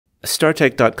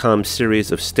StarTech.com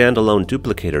series of standalone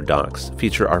duplicator docks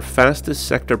feature our fastest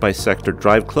sector-by-sector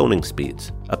drive cloning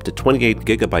speeds, up to 28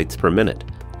 gigabytes per minute,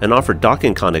 and offer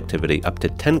docking connectivity up to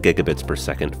 10 gigabits per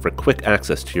second for quick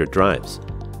access to your drives.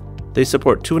 They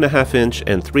support 2.5-inch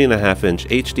and 3.5-inch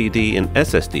HDD and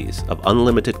SSDs of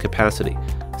unlimited capacity,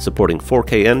 supporting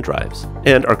 4K drives,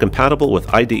 and are compatible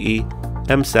with IDE,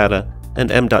 M SATA, and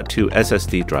M.2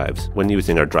 SSD drives when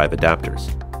using our drive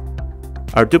adapters.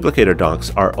 Our duplicator docks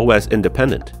are OS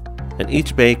independent, and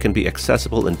each bay can be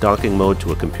accessible in docking mode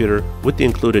to a computer with the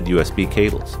included USB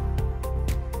cables.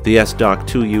 The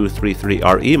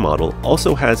SDOCK2U33RE model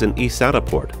also has an eSATA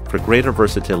port for greater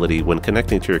versatility when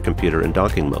connecting to your computer in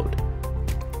docking mode.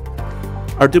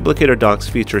 Our duplicator docks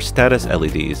feature status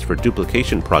LEDs for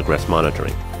duplication progress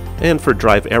monitoring and for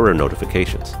drive error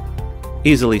notifications.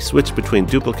 Easily switch between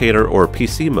duplicator or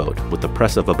PC mode with the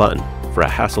press of a button for a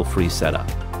hassle-free setup.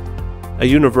 A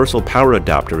universal power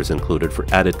adapter is included for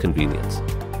added convenience.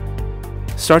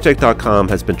 StarTech.com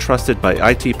has been trusted by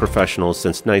IT professionals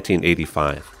since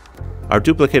 1985. Our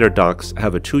duplicator docks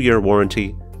have a 2-year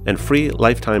warranty and free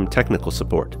lifetime technical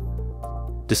support.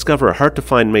 Discover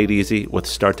hard-to-find made easy with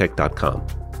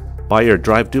StarTech.com. Buy your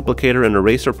drive duplicator and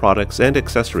eraser products and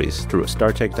accessories through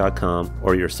StarTech.com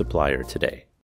or your supplier today.